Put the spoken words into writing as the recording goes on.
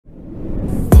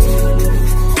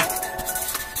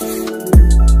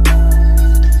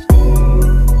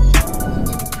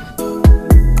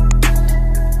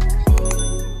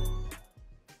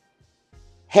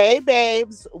Hey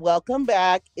babes, welcome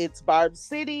back. It's Barb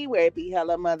City, where it be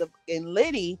hella motherfucking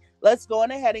litty. Let's go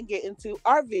on ahead and get into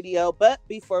our video. But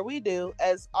before we do,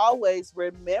 as always,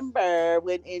 remember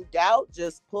when in doubt,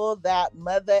 just pull that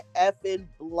mother effing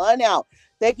blunt out.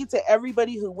 Thank you to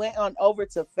everybody who went on over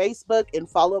to Facebook and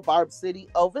follow Barb City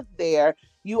over there.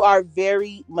 You are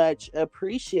very much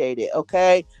appreciated.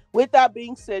 Okay. With that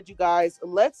being said, you guys,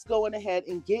 let's go on ahead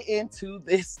and get into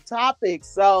this topic.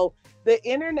 So, the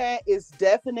internet is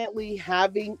definitely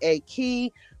having a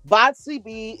key. Botsy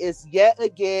B is yet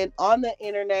again on the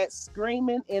internet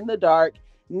screaming in the dark.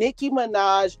 Nicki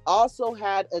Minaj also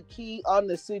had a key on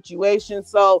the situation.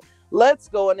 So let's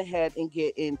go on ahead and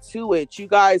get into it. You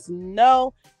guys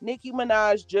know Nicki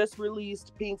Minaj just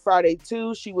released Pink Friday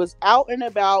 2. She was out and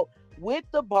about with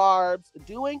the Barbz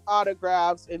doing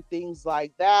autographs and things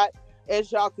like that.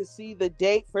 As y'all can see, the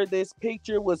date for this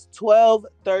picture was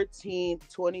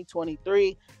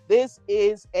 12/13/2023. This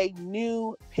is a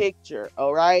new picture,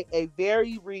 all right? A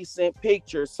very recent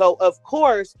picture. So, of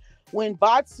course, when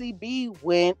Botsy B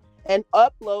went and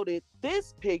uploaded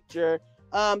this picture,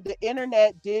 the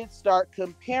internet did start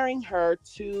comparing her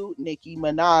to Nicki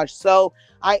Minaj. So,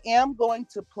 I am going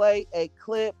to play a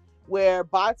clip where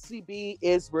Botsy B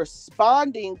is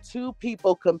responding to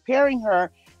people comparing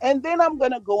her. And then I'm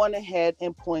going to go on ahead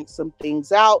and point some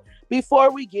things out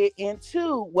before we get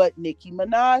into what Nicki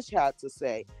Minaj had to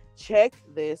say. Check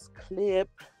this clip.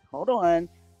 Hold on.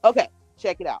 Okay,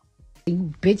 check it out.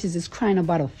 You bitches is crying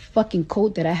about a fucking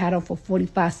coat that I had on for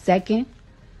 45 seconds.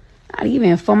 Not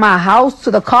even from my house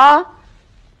to the car.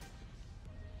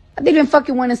 I didn't even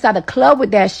fucking went inside the club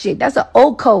with that shit. That's an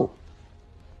old coat.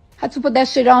 Had to put that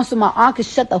shit on so my aunt could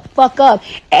shut the fuck up.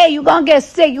 Hey, you gonna get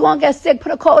sick. You gonna get sick.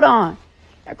 Put a coat on.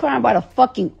 You're crying about a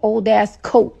fucking old ass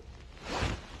coat.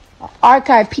 An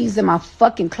archive piece in my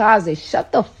fucking closet.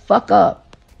 Shut the fuck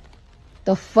up.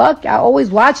 The fuck? Y'all always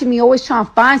watching me, always trying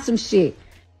to find some shit.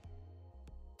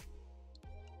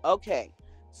 Okay,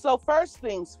 so first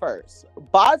things first,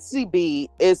 Botsy B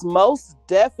is most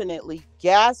definitely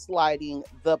gaslighting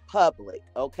the public,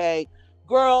 okay?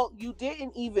 Girl, you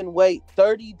didn't even wait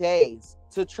 30 days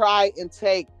to try and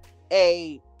take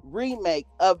a remake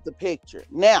of the picture.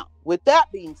 Now, with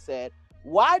that being said,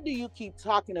 why do you keep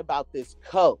talking about this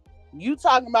coat? You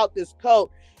talking about this coat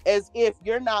as if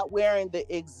you're not wearing the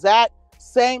exact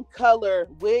same color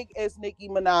wig as Nicki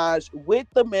Minaj with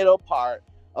the middle part,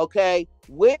 okay,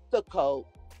 with the coat,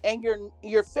 and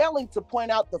you're failing to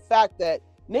point out the fact that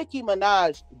Nicki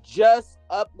Minaj just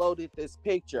uploaded this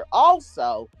picture.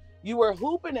 Also, you were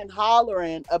hooping and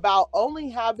hollering about only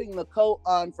having the coat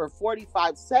on for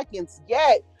 45 seconds,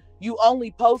 yet you only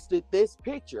posted this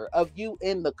picture of you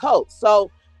in the coat.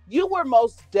 So you were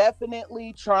most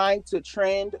definitely trying to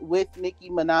trend with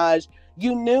Nicki Minaj.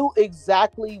 You knew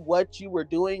exactly what you were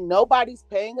doing. Nobody's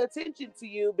paying attention to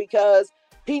you because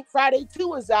Pink Friday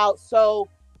 2 is out. So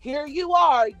here you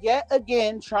are yet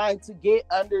again trying to get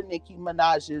under Nicki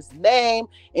Minaj's name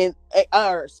and,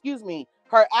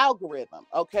 her algorithm.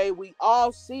 Okay, we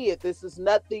all see it. This is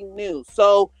nothing new.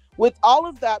 So with all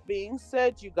of that being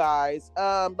said, you guys,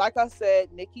 like I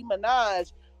said, Nicki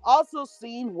Minaj also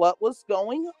seen what was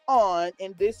going on,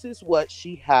 and this is what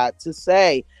she had to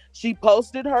say. She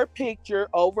posted her picture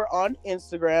over on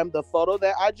Instagram, the photo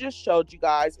that I just showed you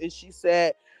guys, and she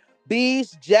said,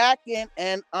 "Bees jacking,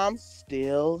 and I'm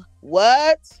still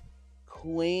what?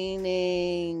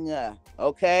 Queening."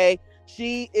 Okay.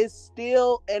 She is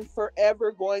still and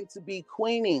forever going to be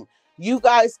queening. You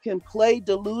guys can play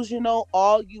delusional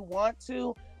all you want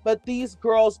to, but these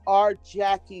girls are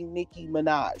jacking Nicki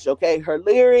Minaj, okay? Her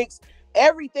lyrics,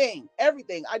 everything.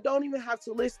 I don't even have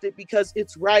to list it because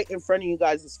it's right in front of you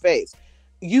guys' face.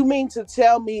 You mean to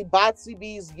tell me Botsy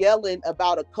B's yelling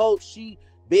about a coat she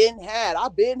been had? I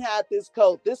been had this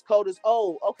coat. This coat is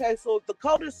old. Okay, so if the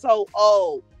coat is so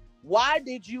old, why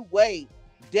did you wait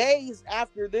days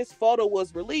after this photo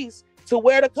was released to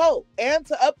wear the coat and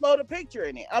to upload a picture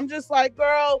in it? I'm just like,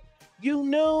 girl, you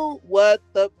knew what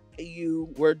you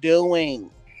were doing.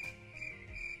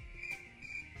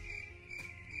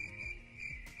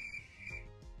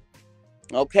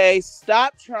 Okay,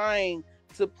 stop trying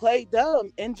to play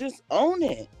dumb and just own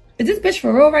it. Is this bitch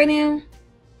for real right now?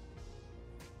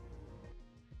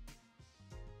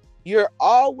 You're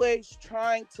always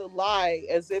trying to lie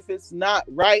as if it's not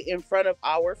right in front of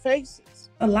our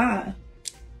faces. A lie.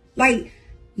 Like,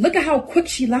 look at how quick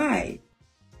she lied.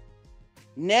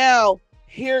 Now,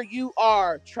 here you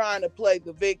are trying to play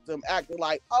the victim, acting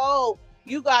like, oh,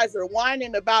 you guys are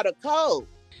whining about a coat.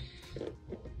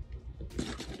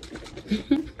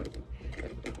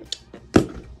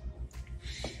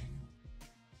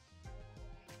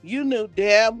 You knew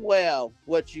damn well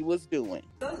what you was doing.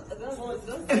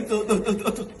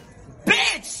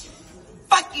 Bitch!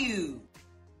 Fuck you!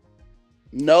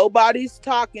 Nobody's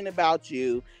talking about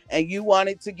you, and you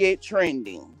wanted to get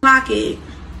trending. Clock it.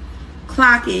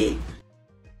 Clock it.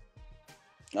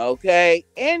 Okay.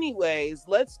 Anyways,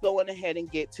 let's go on ahead and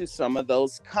get to some of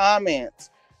those comments.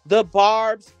 The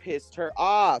Barbz pissed her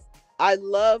off. I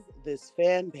love this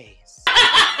fan base.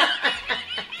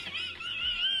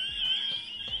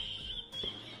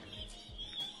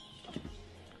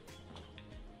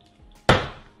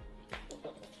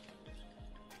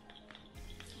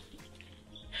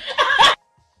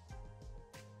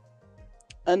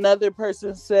 Another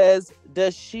person says,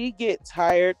 does she get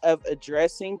tired of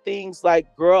addressing things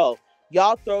like, girl,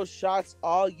 y'all throw shots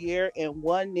all year and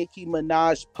one Nicki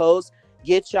Minaj post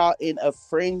get y'all in a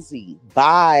frenzy.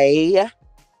 Bye.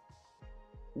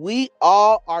 We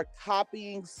all are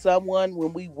copying someone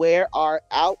when we wear our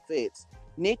outfits.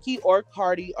 Nicki or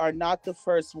Cardi are not the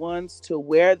first ones to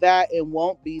wear that and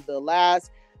won't be the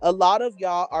last. A lot of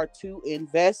y'all are too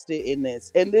invested in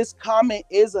this. And this comment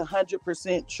is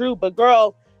 100% true. But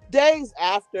girl, days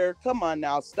after, come on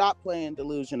now, stop playing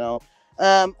delusional.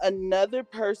 Another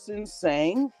person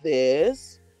saying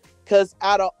this, because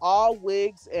out of all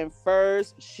wigs and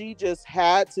furs, she just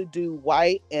had to do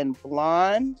white and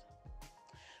blonde.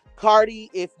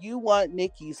 Cardi, if you want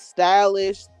Nicki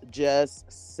stylish,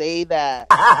 just say that.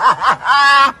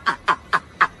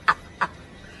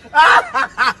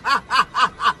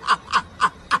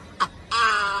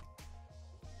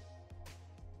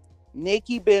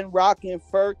 Nicki been rocking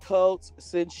fur coats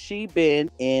since she been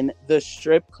in the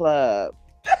strip club.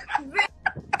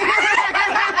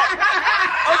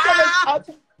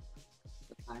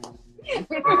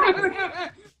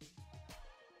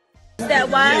 That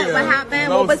what? What happened?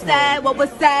 What was said? What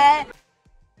was said?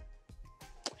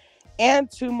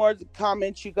 And two more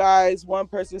comments, you guys. One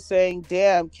person saying,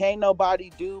 damn, can't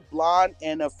nobody do blonde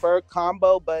and a fur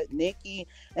combo but Nicki.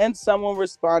 And someone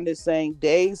responded saying,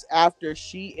 days after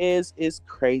she is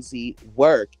crazy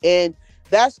work. And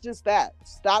that's just that.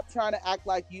 Stop trying to act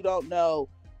like you don't know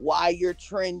why you're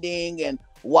trending and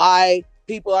why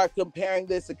people are comparing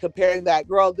this and comparing that.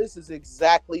 Girl, this is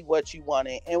exactly what you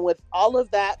wanted. And with all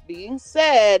of that being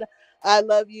said, I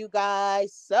love you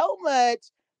guys so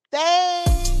much.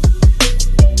 Thanks.